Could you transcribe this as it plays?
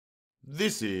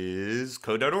This is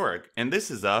code.org, and this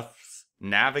is us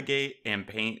navigate and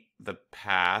paint the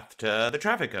path to the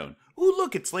traffic cone. Ooh,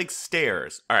 look, it's like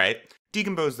stairs. All right,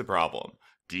 decompose the problem.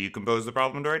 Decompose the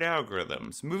problem to write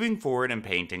algorithms. Moving forward and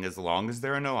painting as long as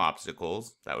there are no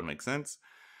obstacles. That would make sense.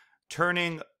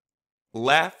 Turning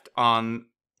left on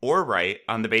or right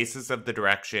on the basis of the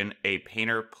direction a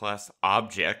painter plus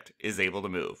object is able to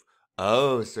move.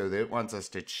 Oh, so it wants us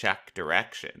to check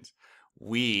directions.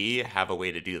 We have a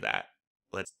way to do that.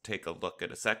 Let's take a look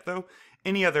at a sec though.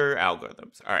 Any other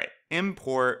algorithms? All right,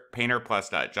 import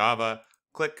painterplus.java,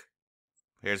 click.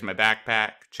 Here's my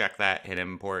backpack, check that, hit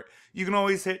import. You can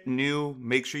always hit new,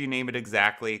 make sure you name it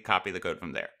exactly, copy the code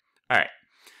from there. All right,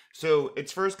 so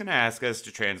it's first going to ask us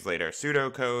to translate our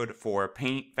pseudocode for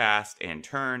paint, fast, and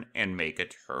turn, and make a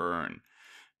turn.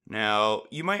 Now,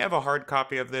 you might have a hard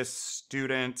copy of this,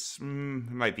 students. It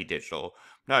might be digital.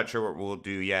 Not sure what we'll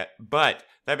do yet. But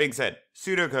that being said,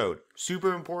 pseudocode,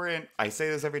 super important. I say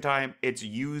this every time. It's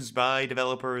used by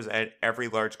developers at every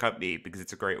large company because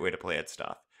it's a great way to play at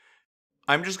stuff.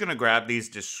 I'm just going to grab these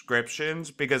descriptions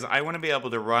because I want to be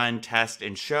able to run, test,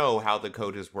 and show how the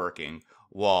code is working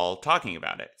while talking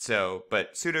about it. So,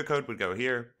 but pseudocode would go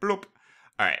here. Bloop.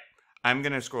 All right. I'm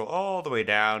going to scroll all the way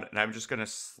down, and I'm just going to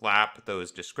slap those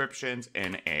descriptions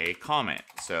in a comment.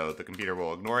 So the computer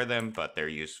will ignore them, but they're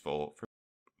useful for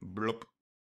bloop.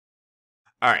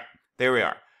 All right, there we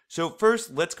are. So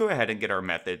first, let's go ahead and get our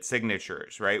method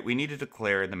signatures, right? We need to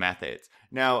declare the methods.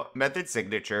 Now, method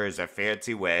signature is a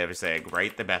fancy way of saying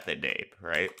write the method name,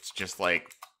 right? It's just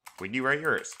like when you write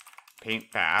yours. Paint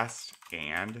fast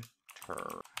and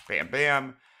turn. Bam,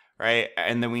 bam. Right?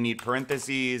 And then we need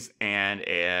parentheses and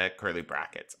curly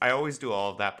brackets. I always do all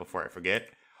of that before I forget.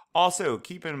 Also,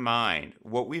 keep in mind,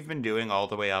 what we've been doing all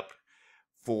the way up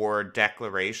for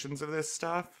declarations of this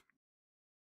stuff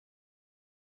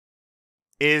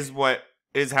is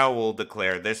how we'll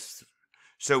declare this.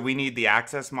 So we need the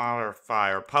access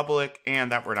modifier public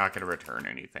and that we're not going to return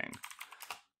anything.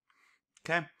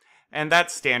 Okay? And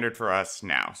that's standard for us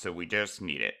now, so we just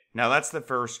need it. Now that's the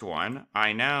first one.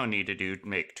 I now need to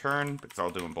make turn, because I'll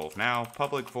do them both now.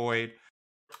 Public void,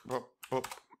 whoop, whoop,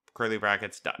 curly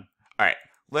brackets, done. All right,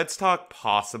 let's talk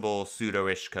possible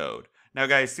pseudo-ish code. Now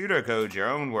guys, pseudocode, your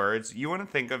own words, you want to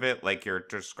think of it like you're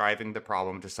describing the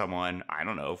problem to someone, I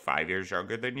don't know, 5 years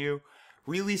younger than you.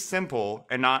 Really simple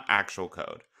and not actual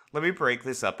code. Let me break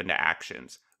this up into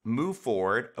actions. Move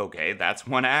forward, okay, that's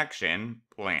one action,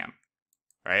 blam.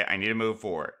 Right? I need to move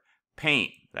forward.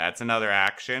 Paint, that's another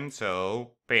action,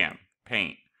 so bam,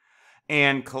 paint.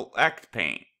 And collect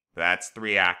paint, that's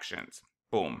 3 actions.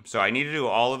 Boom. So I need to do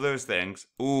all of those things.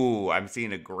 Ooh, I'm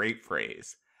seeing a great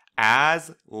phrase.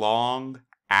 As long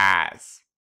as.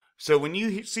 So when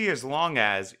you see as long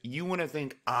as, you want to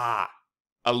think, a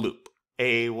loop,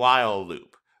 a while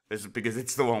loop. This is because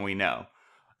it's the one we know.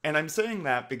 And I'm saying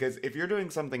that because if you're doing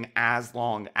something as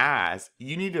long as,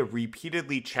 you need to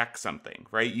repeatedly check something,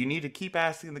 right? You need to keep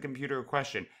asking the computer a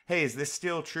question. Hey, is this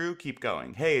still true? Keep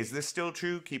going. Hey, is this still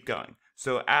true? Keep going.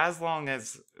 So as long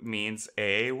as means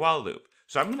a while loop.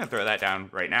 So I'm going to throw that down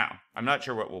right now. I'm not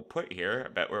sure what we'll put here.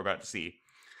 I bet we're about to see.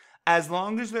 As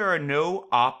long as there are no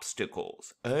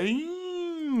obstacles.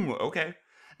 Okay.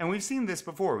 And we've seen this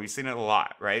before. We've seen it a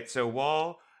lot, right? So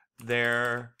while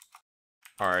there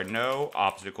are no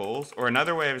obstacles, or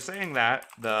another way of saying that,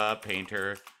 the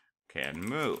painter can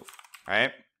move,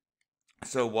 right?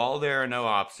 So while there are no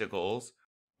obstacles,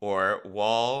 or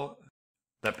while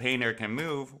the painter can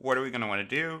move, what are we going to want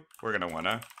to do? We're going to want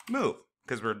to move,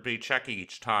 because we'll be checking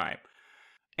each time.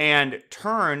 And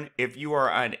turn if you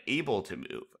are unable to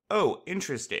move. Oh,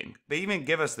 interesting. They even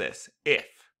give us this, if.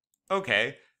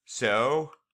 Okay,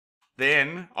 so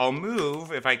then I'll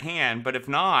move if I can, but if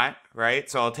not, right?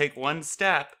 So I'll take one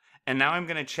step, and now I'm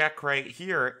going to check right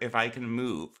here if I can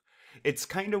move. It's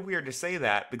kind of weird to say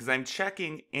that because I'm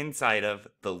checking inside of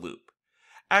the loop.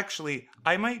 Actually,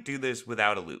 I might do this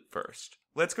without a loop first.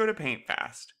 Let's go to paint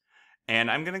fast. And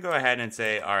I'm going to go ahead and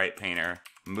say, all right, painter,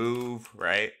 move,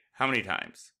 right? How many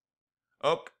times?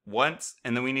 Oh, once,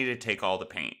 and then we need to take all the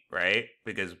paint, right?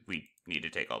 Because we need to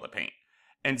take all the paint.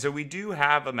 And so we do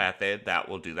have a method that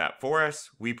will do that for us.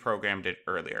 We programmed it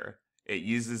earlier. It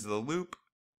uses the loop,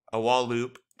 a while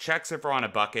loop, checks if we're on a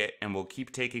bucket, and we'll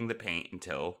keep taking the paint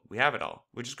until we have it all,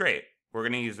 which is great. We're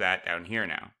going to use that down here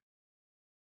now.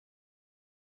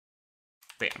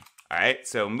 Bam. All right,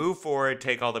 so move forward,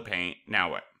 take all the paint. Now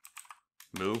what?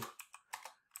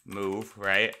 Move,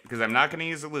 right? Because I'm not going to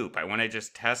use a loop. I want to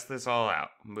just test this all out.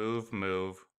 Move.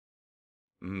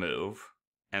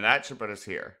 And that should put us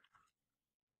here.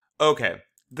 Okay,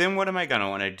 then what am I going to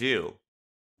want to do?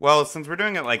 Well, since we're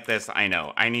doing it like this, I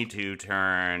know. I need to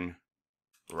turn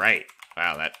right.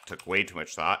 Wow, that took way too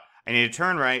much thought. I need to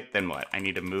turn right, then what? I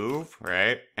need to move,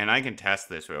 right? And I can test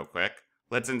this real quick.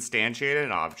 Let's instantiate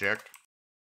an object.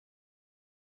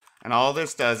 And all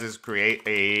this does is create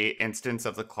a instance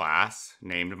of the class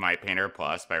named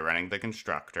myPainter+ by running the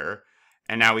constructor.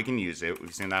 And now we can use it.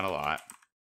 We've seen that a lot.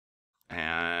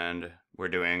 And we're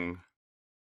doing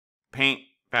paint,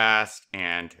 fast,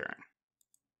 and turn.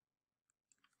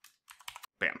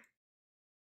 Bam.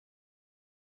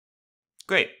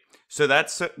 Great. So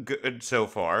that's good so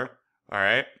far. All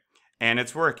right. And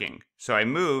it's working. So I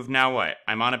move. Now what?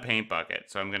 I'm on a paint bucket.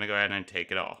 So I'm going to go ahead and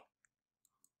take it all.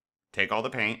 Take all the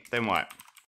paint. Then what?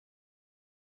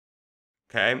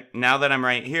 Okay. Now that I'm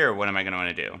right here, what am I going to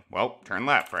want to do? Well, turn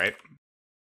left, right?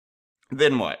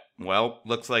 Then what? Well,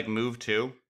 looks like move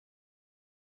to.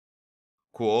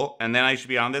 Cool. And then I should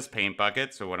be on this paint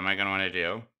bucket. So what am I going to want to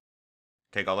do?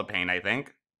 Take all the paint, I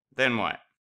think. Then what?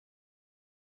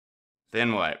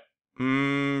 Then what?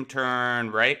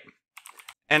 Turn right.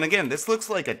 And again, this looks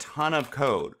like a ton of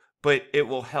code, but it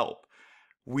will help.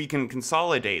 We can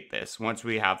consolidate this once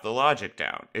we have the logic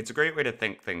down. It's a great way to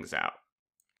think things out.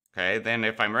 Okay, then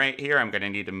if I'm right here, I'm going to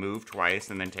need to move twice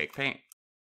and then take paint.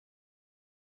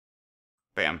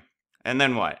 Bam. And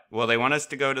then what? Well, they want us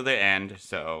to go to the end,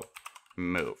 so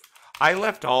move. I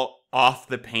left all off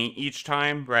the paint each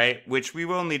time, right? Which we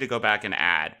will need to go back and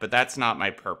add, but that's not my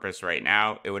purpose right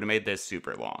now. It would have made this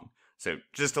super long. So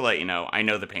just to let you know, I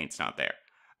know the paint's not there.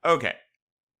 Okay,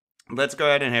 let's go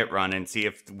ahead and hit run and see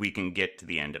if we can get to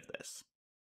the end of this.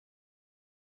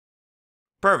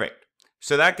 Perfect.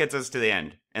 So that gets us to the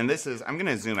end. And this is, I'm going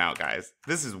to zoom out, guys.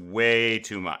 This is way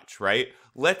too much, right?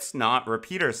 Let's not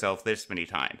repeat ourselves this many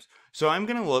times. So I'm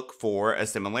going to look for a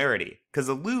similarity, because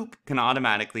a loop can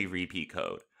automatically repeat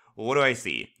code. Well, what do I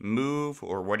see? Move,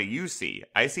 or what do you see?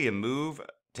 I see a move,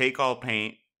 take all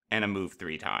paint, and a move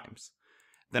 3 times.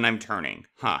 Then I'm turning.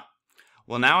 Huh.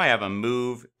 Well, now I have a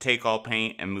move, take all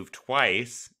paint, and move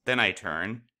twice. Then I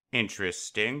turn.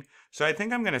 Interesting. So I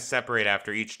think I'm going to separate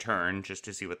after each turn just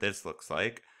to see what this looks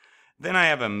like. Then I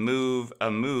have a move,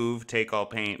 take all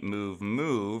paint,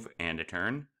 move, and a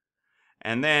turn.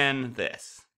 And then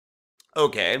this.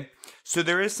 Okay, so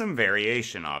there is some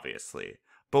variation, obviously.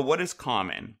 But what is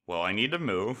common? Well, I need to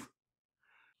move.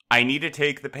 I need to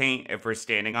take the paint if we're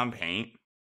standing on paint.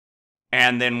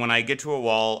 And then when I get to a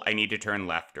wall, I need to turn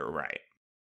left or right.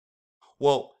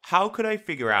 Well, how could I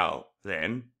figure out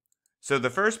then? So the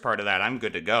first part of that, I'm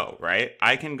good to go, right?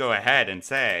 I can go ahead and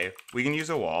say, we can use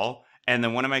a wall. And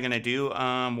then what am I going to do?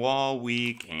 Wall,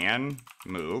 we can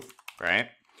move, right?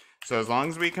 So as long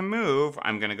as we can move,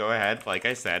 I'm going to go ahead, like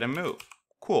I said, and move.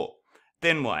 Cool.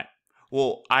 Then what?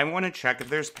 Well, I want to check if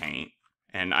there's paint.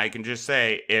 And I can just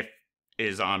say if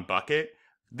is on bucket.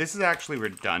 This is actually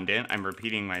redundant. I'm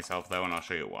repeating myself, though, and I'll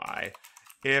show you why.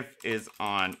 If is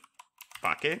on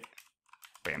bucket.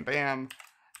 Bam, bam.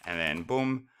 And then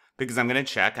boom. Because I'm going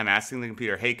to check. I'm asking the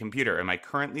computer, hey, computer, am I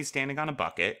currently standing on a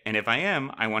bucket? And if I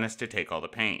am, I want us to take all the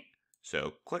paint.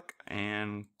 So click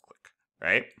and click,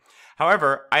 right?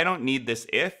 However, I don't need this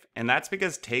if, and that's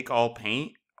because take all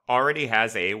paint already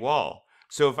has a wall.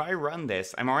 So if I run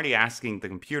this, I'm already asking the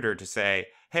computer to say,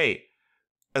 hey,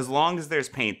 as long as there's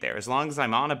paint there, as long as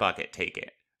I'm on a bucket, take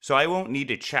it. So I won't need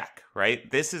to check,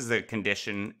 right? This is a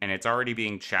condition, and it's already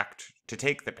being checked to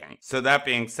take the paint. So that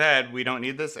being said, we don't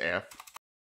need this if.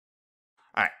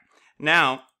 All right,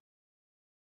 now,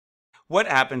 what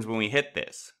happens when we hit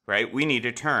this, right? We need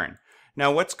to turn.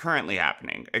 Now, what's currently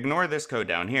happening? Ignore this code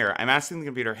down here. I'm asking the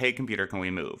computer, hey, computer, can we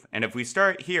move? And if we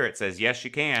start here, it says, yes,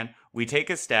 you can. We take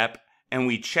a step, and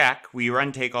we check. We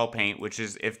run take all paint, which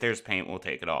is if there's paint, we'll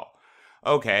take it all.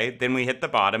 Okay, then we hit the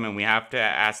bottom, and we have to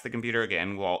ask the computer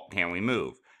again, well, can we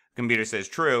move? The computer says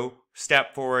true.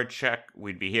 Step forward, check.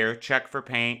 We'd be here. Check for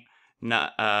paint.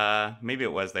 Maybe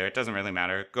it was there. It doesn't really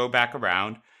matter. Go back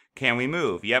around. Can we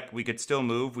move? Yep, we could still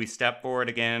move. We step forward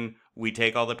again. We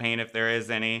take all the paint if there is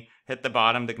any. Hit the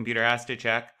bottom. The computer has to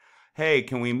check. Hey,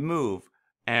 can we move?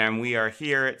 And we are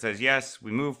here. It says yes.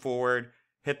 We move forward.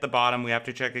 Hit the bottom. We have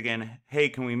to check again. Hey,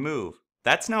 can we move?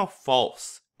 That's now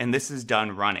false. And this is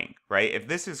done running, right? If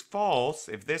this is false,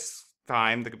 if this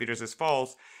time the computer says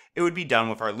false, it would be done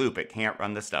with our loop. It can't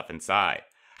run the stuff inside.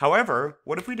 However,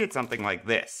 what if we did something like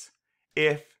this?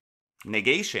 If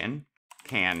negation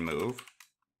can move,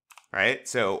 right?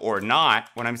 So, or not,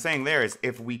 what I'm saying there is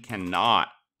if we cannot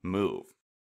move.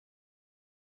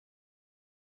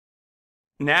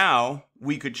 Now,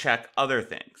 we could check other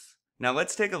things. Now,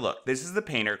 let's take a look. This is the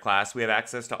painter class. We have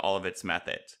access to all of its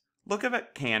methods. Look if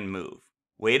it can move.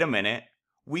 Wait a minute.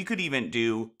 We could even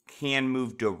do can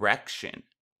move direction.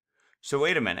 So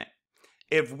wait a minute.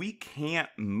 If we can't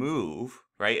move,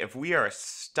 right, if we are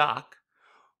stuck,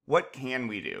 what can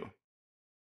we do?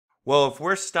 Well, if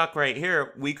we're stuck right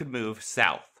here, we could move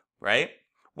south, right?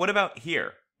 What about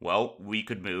here? Well, we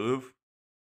could move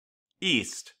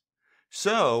east.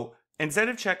 So instead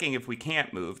of checking if we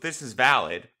can't move, this is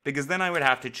valid, because then I would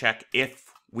have to check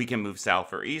if we can move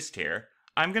south or east here.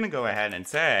 I'm going to go ahead and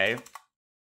say,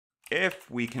 if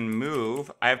we can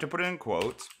move, I have to put it in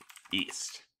quotes,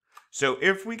 east. So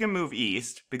if we can move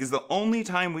east, because the only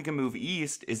time we can move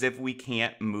east is if we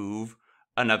can't move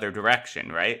another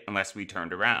direction, right? Unless we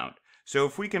turned around. So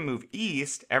if we can move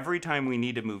east, every time we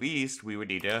need to move east, we would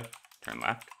need to turn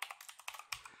left.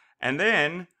 And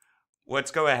then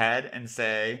let's go ahead and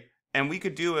say, and we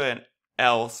could do an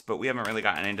else, but we haven't really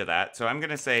gotten into that. So I'm going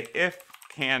to say if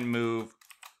can move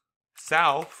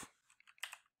south.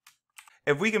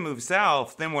 If we can move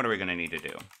south, then what are we going to need to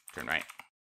do? Turn right.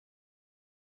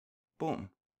 Boom.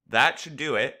 That should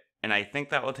do it, and I think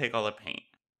that will take all the paint.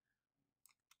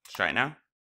 Let's try it now.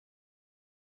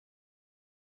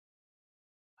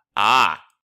 Ah.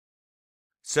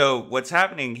 So what's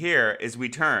happening here is we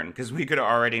turn, because we could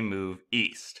already move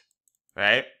east,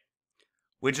 right?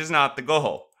 Which is not the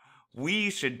goal.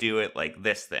 We should do it like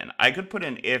this then. I could put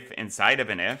an if inside of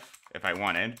an if I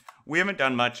wanted. We haven't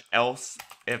done much else,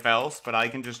 if else, but I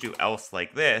can just do else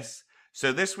like this.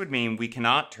 So this would mean we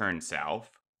cannot turn south.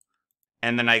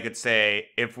 And then I could say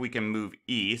if we can move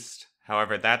east.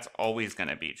 However, that's always going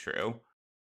to be true.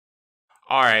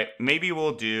 All right, maybe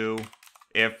we'll do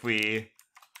if we...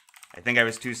 I think I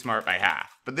was too smart by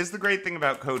half. But this is the great thing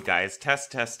about code, guys.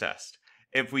 Test, test, test.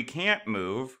 If we can't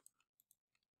move,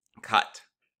 cut,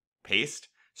 paste.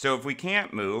 So if we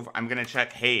can't move, I'm going to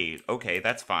check, hey, okay,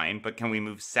 that's fine, but can we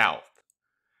move south?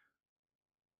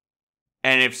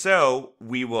 And if so,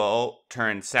 we will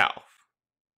turn south.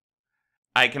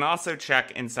 I can also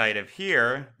check inside of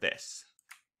here, this,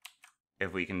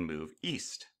 if we can move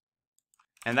east.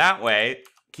 And that way,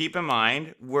 keep in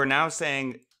mind, we're now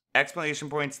saying exclamation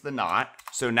points the not.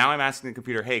 So now I'm asking the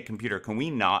computer, hey, computer, can we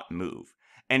not move?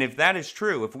 And if that is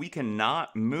true, if we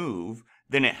cannot move,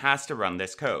 then it has to run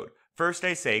this code. First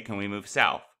I say, can we move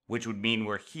south? Which would mean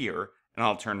we're here, and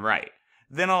I'll turn right.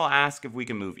 Then I'll ask if we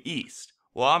can move east.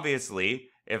 Well, obviously,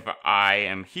 if I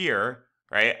am here,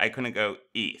 right, I couldn't go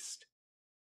east.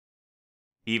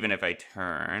 Even if I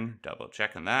turn, double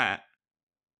check on that,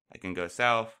 I can go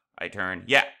south, I turn,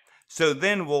 yeah. So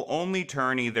then we'll only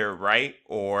turn either right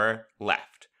or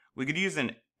left. We could use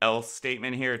an else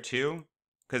statement here too,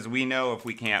 because we know if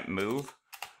we can't move,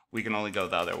 we can only go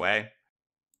the other way.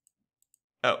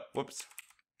 Oh, whoops.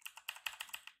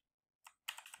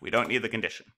 We don't need the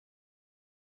condition.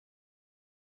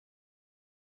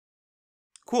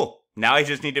 Cool. Now I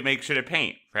just need to make sure to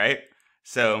paint, right?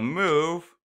 So move,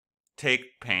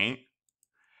 take paint.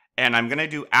 And I'm going to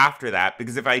do after that,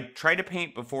 because if I try to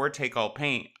paint before take all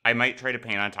paint, I might try to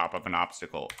paint on top of an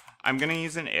obstacle. I'm going to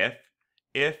use an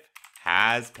if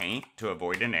has paint to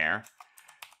avoid an error.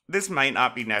 This might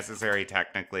not be necessary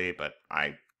technically, but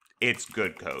it's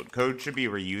good code. Code should be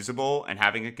reusable, and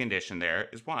having a condition there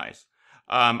is wise.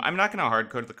 I'm not going to hard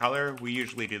code the color. We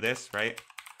usually do this, right?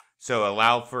 So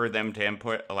allow for them to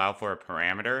input, allow for a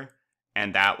parameter,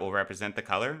 and that will represent the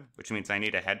color, which means I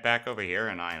need to head back over here,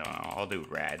 and I don't know, I'll do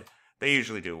red. They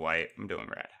usually do white. I'm doing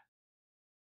red.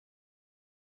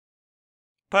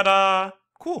 Ta-da!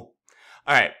 Cool.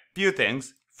 All right, few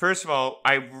things. First of all,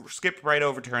 I skipped right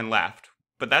over turn left,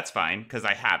 but that's fine because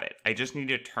I have it. I just need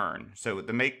to turn. So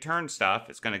the make turn stuff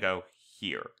is going to go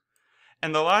here.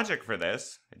 And the logic for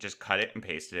this, I just cut it and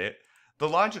pasted it. The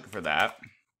logic for that,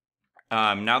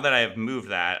 now that I have moved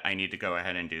that, I need to go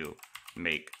ahead and do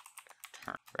make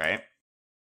turn, right?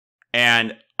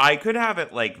 And I could have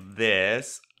it like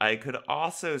this. I could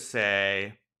also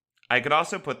say, I could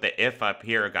also put the if up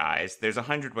here, guys. There's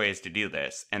 100 ways to do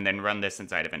this, and then run this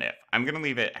inside of an if. I'm going to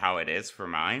leave it how it is for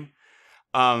mine.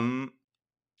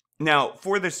 Now,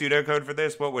 for the pseudocode for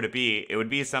this, what would it be? It would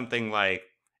be something like,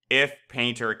 if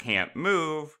painter can't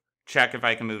move, check if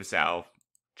I can move south,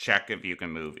 check if you can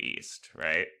move east,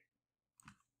 right?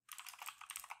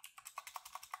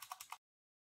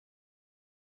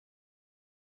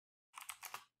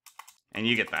 And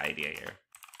you get the idea here.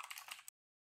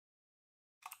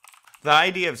 The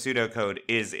idea of pseudocode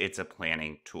is it's a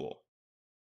planning tool.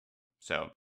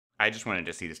 So I just wanted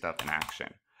to see the stuff in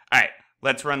action. All right,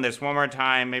 let's run this one more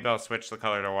time. Maybe I'll switch the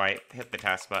color to white, hit the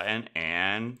test button,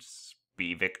 and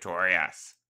be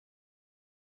victorious.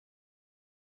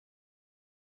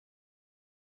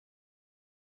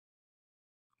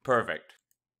 Perfect.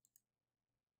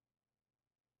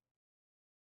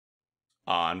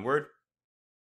 Onward.